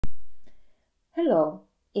Hello!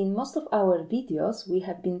 In most of our videos we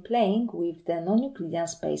have been playing with the non-Euclidean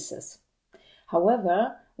spaces.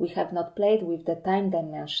 However, we have not played with the time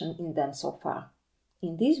dimension in them so far.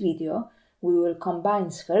 In this video, we will combine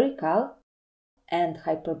spherical and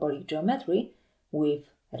hyperbolic geometry with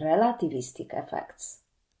relativistic effects.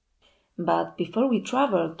 But before we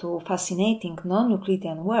travel to fascinating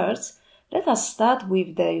non-Euclidean worlds, let us start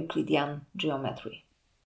with the Euclidean geometry.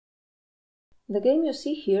 The game you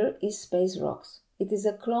see here is Space Rocks. It is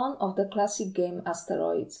a clone of the classic game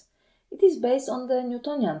Asteroids. It is based on the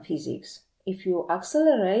Newtonian physics. If you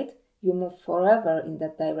accelerate, you move forever in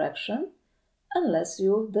that direction, unless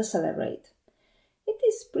you decelerate. It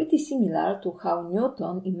is pretty similar to how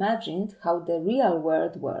Newton imagined how the real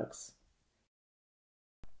world works.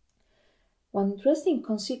 One interesting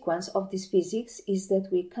consequence of this physics is that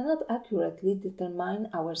we cannot accurately determine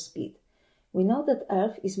our speed. We know that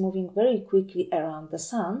Earth is moving very quickly around the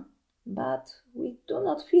Sun, but we do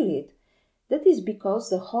not feel it. That is because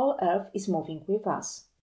the whole Earth is moving with us.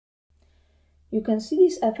 You can see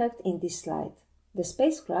this effect in this slide. The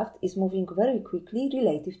spacecraft is moving very quickly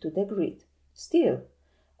relative to the grid. Still,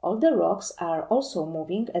 all the rocks are also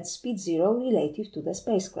moving at speed zero relative to the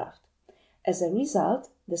spacecraft. As a result,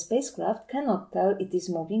 the spacecraft cannot tell it is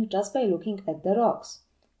moving just by looking at the rocks.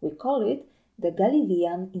 We call it the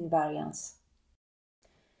Galilean invariance.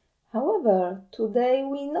 However, today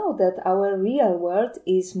we know that our real world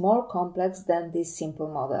is more complex than this simple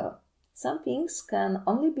model. Some things can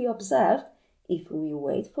only be observed if we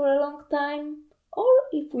wait for a long time or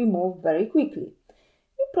if we move very quickly.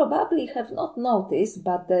 You probably have not noticed,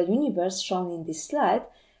 but the universe shown in this slide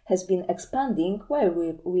has been expanding while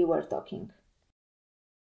we were talking.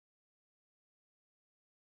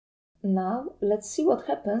 Now, let's see what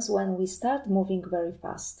happens when we start moving very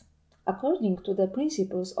fast. According to the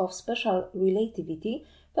principles of special relativity,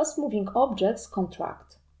 fast-moving objects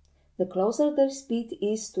contract. The closer their speed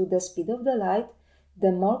is to the speed of the light,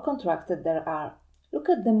 the more contracted they are. Look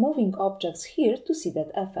at the moving objects here to see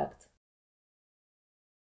that effect.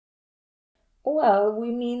 Well, we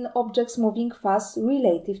mean objects moving fast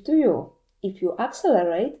relative to you. If you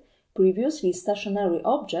accelerate, previously stationary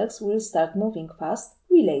objects will start moving fast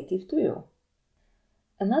relative to you.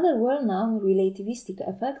 Another well-known relativistic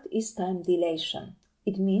effect is time dilation.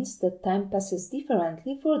 It means that time passes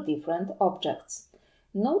differently for different objects.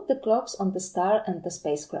 Note the clocks on the star and the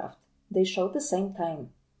spacecraft. They show the same time.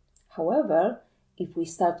 However, if we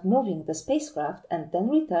start moving the spacecraft and then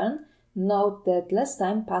return, note that less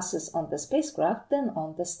time passes on the spacecraft than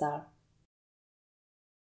on the star.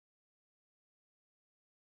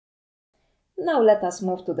 Now let us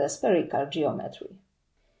move to the spherical geometry.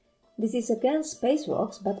 This is again space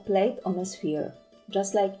rocks but played on a sphere.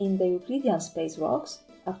 Just like in the Euclidean space rocks,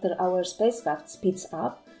 after our spacecraft speeds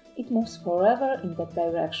up, it moves forever in that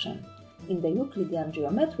direction. In the Euclidean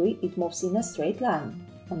geometry, it moves in a straight line.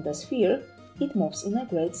 On the sphere, it moves in a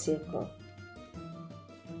great circle.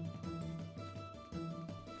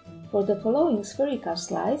 For the following spherical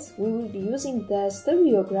slides, we will be using the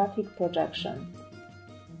stereographic projection.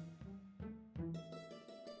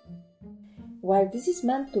 While this is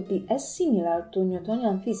meant to be as similar to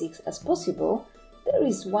Newtonian physics as possible, there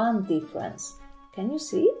is one difference. Can you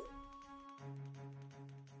see it?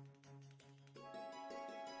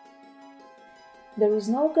 There is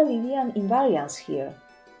no Galilean invariance here.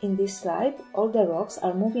 In this slide, all the rocks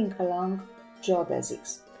are moving along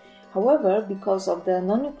geodesics. However, because of the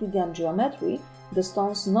non-Euclidean geometry, the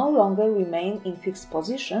stones no longer remain in fixed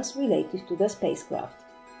positions relative to the spacecraft.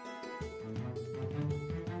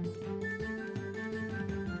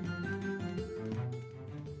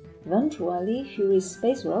 Eventually, here is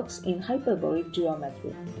space rocks in hyperbolic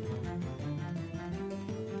geometry.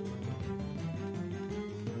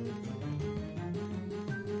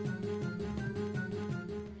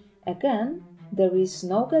 Again, there is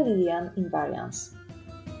no Galilean invariance.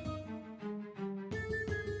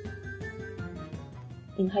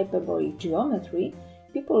 In hyperbolic geometry,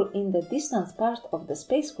 people in the distant part of the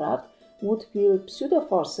spacecraft would feel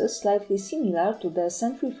pseudo-forces slightly similar to the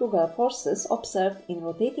centrifugal forces observed in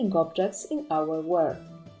rotating objects in our world.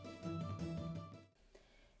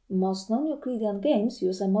 Most non-Euclidean games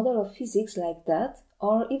use a model of physics like that,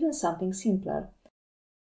 or even something simpler.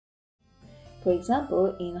 For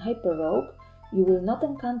example, in HyperRogue, you will not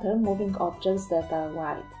encounter moving objects that are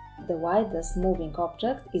wide. The widest moving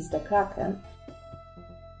object is the Kraken,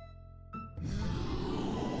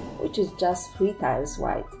 which is just 3 tiles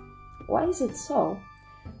wide. Why is it so?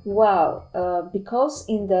 Well, because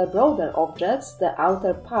in the broader objects, the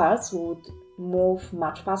outer parts would move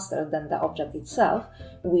much faster than the object itself,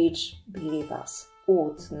 which, believe us,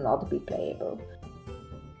 would not be playable.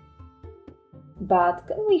 But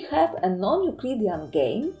can we have a non-Euclidean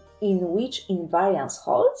game in which invariance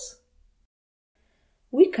holds?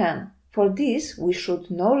 We can. For this, we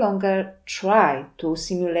should no longer try to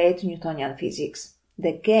simulate Newtonian physics.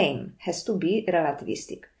 The game has to be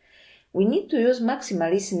relativistic. We need to use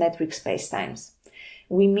maximally symmetric spacetimes.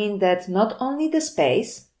 We mean that not only the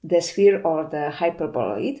space, the sphere or the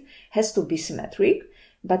hyperboloid, has to be symmetric,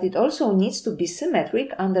 but it also needs to be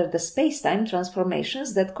symmetric under the spacetime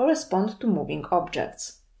transformations that correspond to moving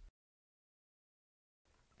objects.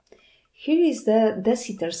 Here is the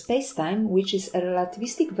Desitter Spacetime, which is a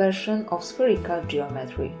relativistic version of spherical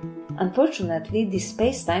geometry. Unfortunately, this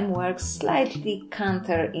spacetime works slightly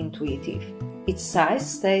counterintuitive. Its size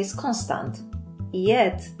stays constant,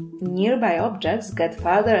 yet nearby objects get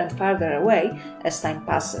farther and farther away as time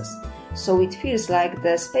passes, so it feels like the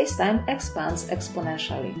spacetime expands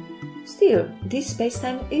exponentially. Still, this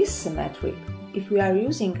spacetime is symmetric. If we are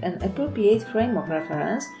using an appropriate frame of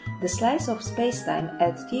reference, the slice of spacetime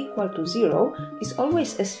at t equal to 0 is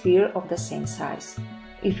always a sphere of the same size.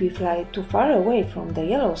 If we fly too far away from the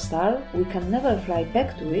yellow star, we can never fly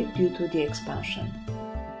back to it due to the expansion.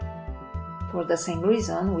 For the same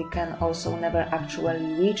reason, we can also never actually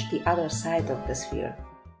reach the other side of the sphere.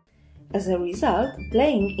 As a result,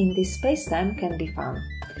 playing in this spacetime can be fun.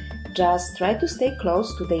 Just try to stay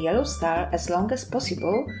close to the yellow star as long as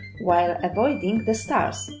possible while avoiding the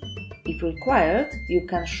stars. If required, you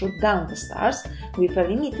can shoot down the stars with a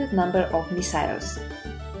limited number of missiles.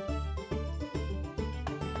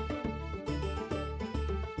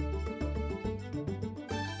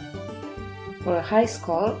 For a high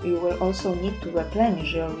score, you will also need to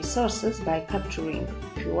replenish your resources by capturing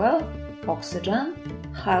fuel, oxygen,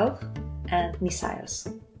 health, and missiles.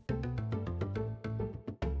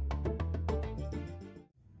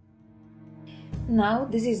 Now,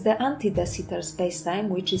 this is the anti-Desitter spacetime,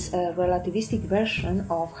 which is a relativistic version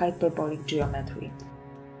of hyperbolic geometry.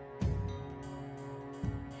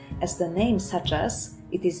 As the name suggests,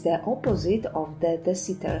 it is the opposite of the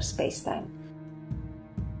Desitter spacetime.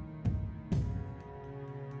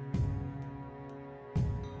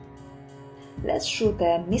 Let's shoot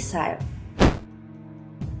a missile.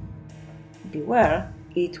 Beware,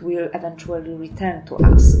 it will eventually return to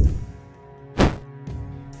us.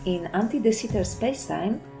 In anti-Desitter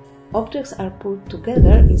spacetime, objects are put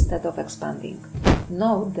together instead of expanding.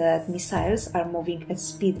 Note that missiles are moving at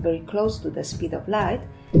speed very close to the speed of light,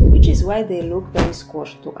 which is why they look very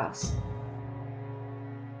squashed to us.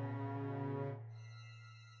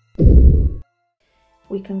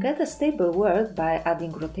 We can get a stable world by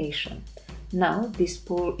adding rotation. Now, this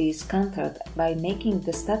pull is countered by making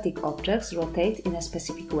the static objects rotate in a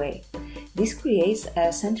specific way. This creates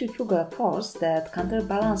a centrifugal force that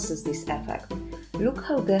counterbalances this effect. Look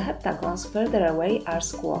how the heptagons further away are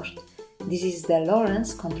squashed. This is the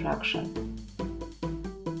Lorentz contraction.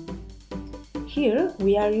 Here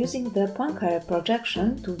we are using the Poincare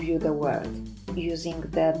projection to view the world. Using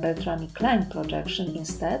the Beltrami-Klein projection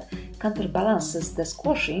instead counterbalances the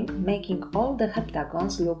squashing, making all the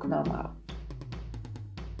heptagons look normal.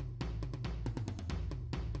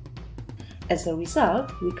 As a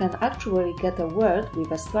result, we can actually get a world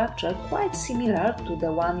with a structure quite similar to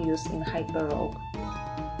the one used in HyperRogue.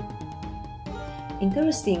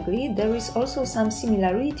 Interestingly, there is also some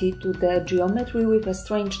similarity to the geometry with a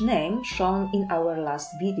strange name shown in our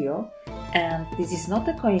last video, and this is not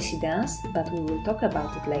a coincidence, but we will talk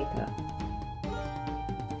about it later.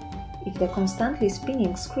 If the constantly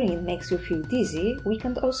spinning screen makes you feel dizzy, we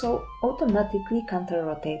can also automatically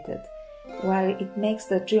counter-rotate it. While it makes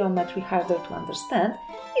the geometry harder to understand,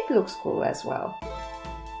 it looks cool as well.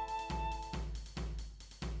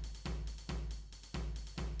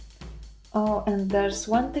 Oh, and there's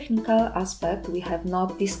one technical aspect we have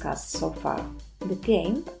not discussed so far. The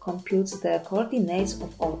game computes the coordinates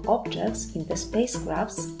of all objects in the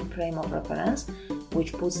spacecraft's frame of reference,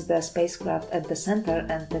 which puts the spacecraft at the center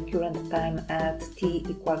and the current time at t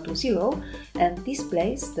equal to 0, and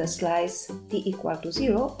displays the slice t equal to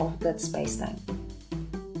 0 of that spacetime.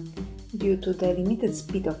 Due to the limited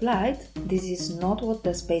speed of light, this is not what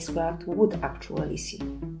the spacecraft would actually see.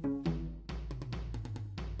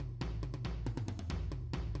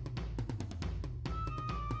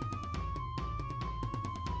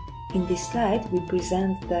 In this slide, we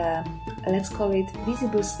present the, let's call it,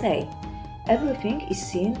 visible state. Everything is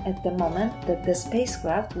seen at the moment that the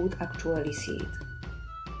spacecraft would actually see it.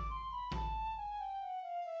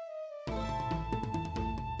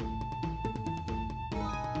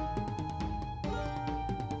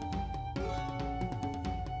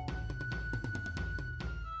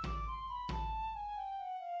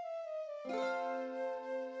 Now,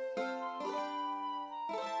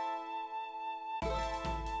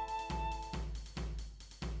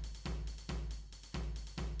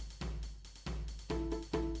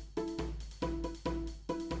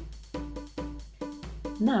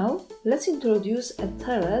 let's introduce a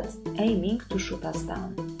turret aiming to shoot us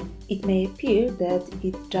down. It may appear that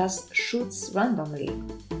it just shoots randomly.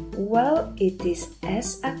 Well, it is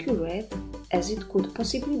as accurate as it could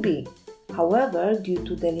possibly be. However, due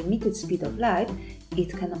to the limited speed of light,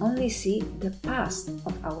 it can only see the past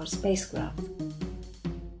of our spacecraft.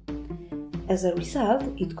 As a result,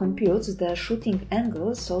 it computes the shooting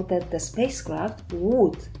angle so that the spacecraft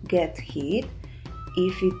would get hit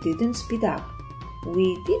if it didn't speed up.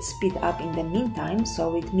 We did speed up in the meantime,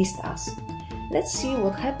 so it missed us. Let's see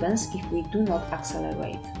what happens if we do not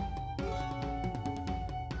accelerate.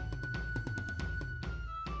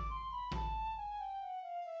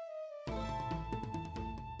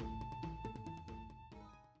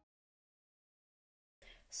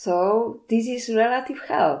 So, this is relative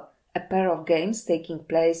hell, a pair of games taking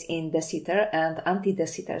place in Desitter and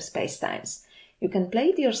anti-Desitter spacetimes. You can play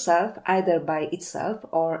it yourself either by itself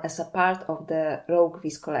or as a part of the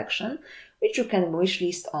RogueViz collection, which you can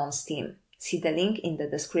wishlist on Steam. See the link in the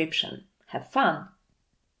description. Have fun!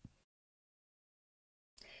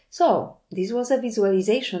 So, this was a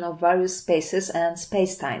visualization of various spaces and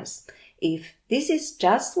spacetimes. If this is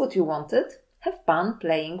just what you wanted, have fun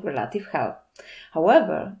playing relative hell.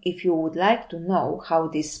 However, if you would like to know how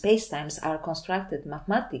these spacetimes are constructed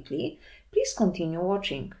mathematically, please continue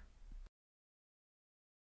watching.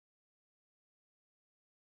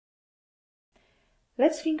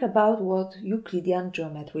 Let's think about what Euclidean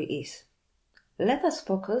geometry is. Let us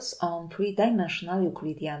focus on three-dimensional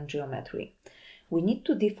Euclidean geometry. We need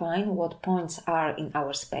to define what points are in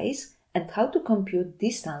our space and how to compute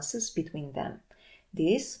distances between them.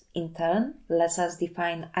 This, in turn, lets us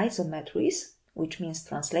define isometries, which means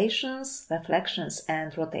translations, reflections,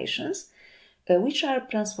 and rotations, which are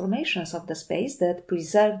transformations of the space that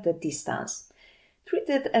preserve the distance,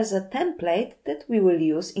 treated as a template that we will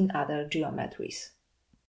use in other geometries.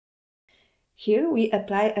 Here we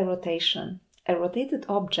apply a rotation. A rotated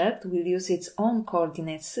object will use its own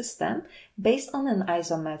coordinate system based on an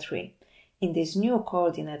isometry. In this new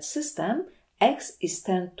coordinate system, x is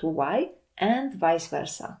turned to y and vice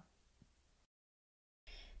versa.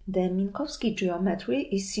 The Minkowski geometry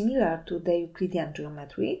is similar to the Euclidean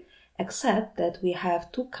geometry, except that we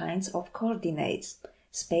have two kinds of coordinates,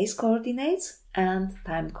 space coordinates and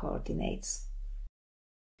time coordinates.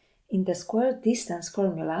 In the square distance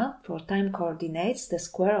formula for time coordinates, the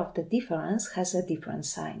square of the difference has a different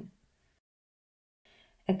sign.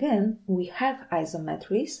 Again, we have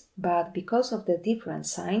isometries, but because of the different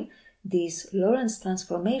sign, these Lorentz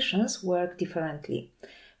transformations work differently.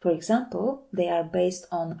 For example, they are based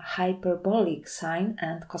on hyperbolic sine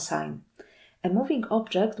and cosine. A moving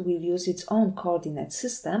object will use its own coordinate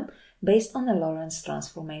system based on a Lorentz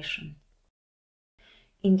transformation.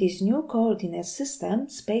 In this new coordinate system,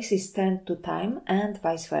 space is turned to time and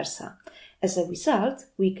vice versa. As a result,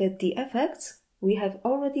 we get the effects we have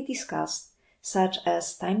already discussed, such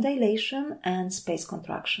as time dilation and space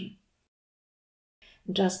contraction.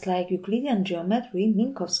 Just like Euclidean geometry,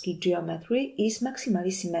 Minkowski geometry is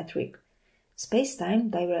maximally symmetric. Space-time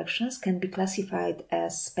directions can be classified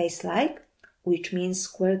as space-like, which means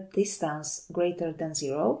squared distance greater than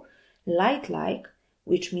 0, light-like,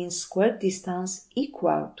 which means squared distance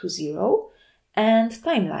equal to 0, and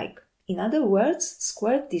time-like, in other words,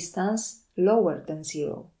 squared distance lower than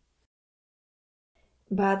 0.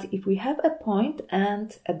 But if we have a point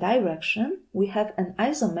and a direction, we have an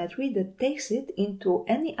isometry that takes it into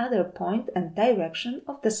any other point and direction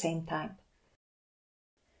of the same type.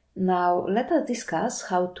 Now let us discuss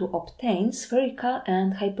how to obtain spherical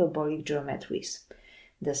and hyperbolic geometries.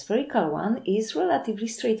 The spherical one is relatively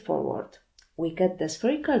straightforward. We get the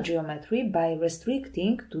spherical geometry by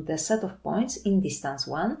restricting to the set of points in distance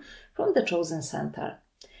 1 from the chosen center.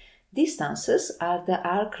 Distances are the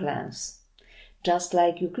arc lengths. Just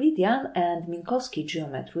like Euclidean and Minkowski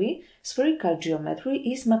geometry, spherical geometry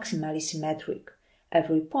is maximally symmetric.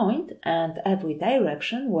 Every point and every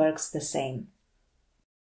direction works the same.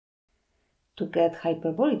 To get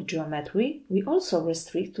hyperbolic geometry, we also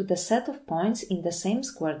restrict to the set of points in the same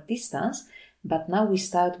squared distance, but now we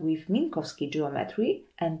start with Minkowski geometry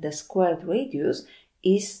and the squared radius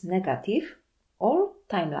is negative or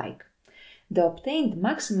time-like. The obtained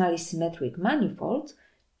maximally symmetric manifold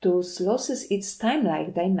thus loses its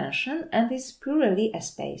time-like dimension and is purely a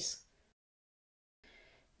space.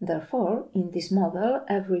 Therefore, in this model,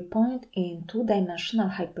 every point in two-dimensional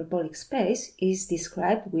hyperbolic space is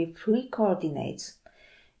described with 3 coordinates.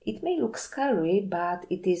 It may look scary, but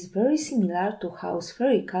it is very similar to how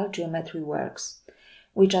spherical geometry works.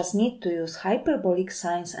 We just need to use hyperbolic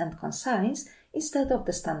sines and cosines instead of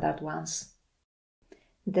the standard ones.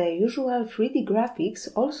 The usual 3D graphics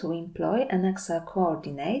also employ an axial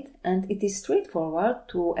coordinate, and it is straightforward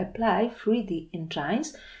to apply 3D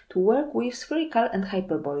engines to work with spherical and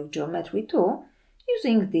hyperbolic geometry too,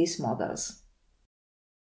 using these models.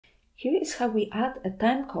 Here is how we add a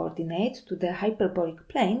time coordinate to the hyperbolic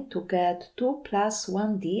plane to get 2 plus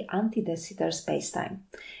 1D anti-Desitter spacetime.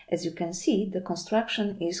 As you can see, the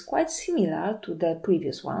construction is quite similar to the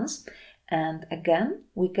previous ones, and again,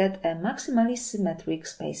 we get a maximally symmetric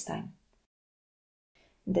spacetime.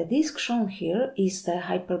 The disk shown here is the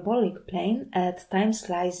hyperbolic plane at time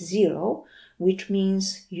slice 0, which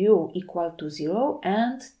means u equal to 0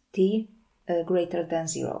 and t greater than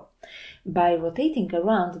 0. By rotating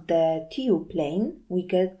around the TU plane, we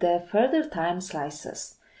get the further time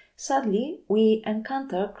slices. Sadly, we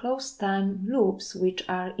encounter closed time loops which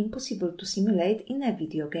are impossible to simulate in a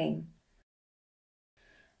video game.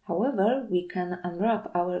 However, we can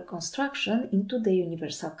unwrap our construction into the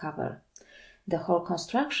universal cover. The whole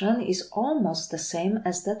construction is almost the same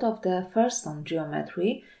as that of the first on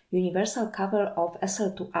geometry, universal cover of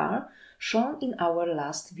SL2R, shown in our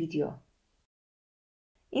last video.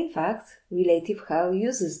 In fact, relative hell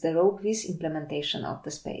uses the RogueViz implementation of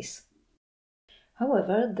the space.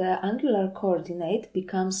 However, the angular coordinate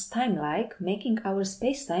becomes time-like, making our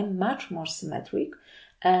spacetime much more symmetric,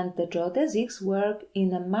 and the geodesics work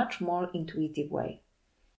in a much more intuitive way.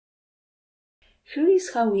 Here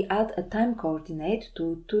is how we add a time coordinate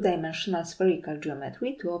to two-dimensional spherical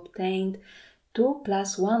geometry to obtain 2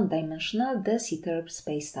 plus 1-dimensional Desitter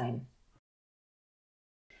spacetime.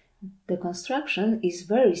 The construction is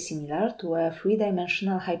very similar to a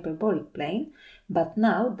 3-dimensional hyperbolic plane, but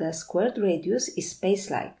now the squared radius is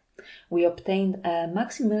space-like. We obtained a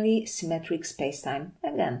maximally symmetric spacetime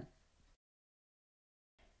again.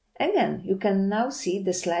 Again, you can now see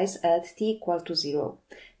the slice at t equal to 0.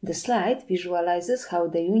 The slide visualizes how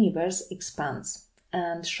the universe expands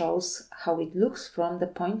and shows how it looks from the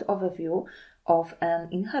point of view of an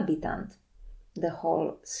inhabitant. The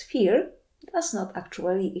whole sphere does not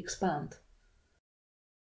actually expand.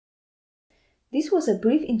 This was a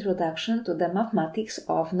brief introduction to the mathematics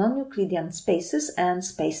of non-Euclidean spaces and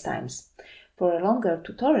spacetimes. For a longer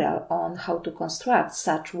tutorial on how to construct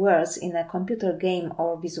such worlds in a computer game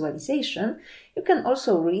or visualization, you can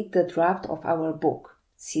also read the draft of our book.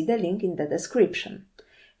 See the link in the description.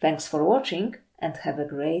 Thanks for watching and have a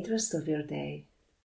great rest of your day.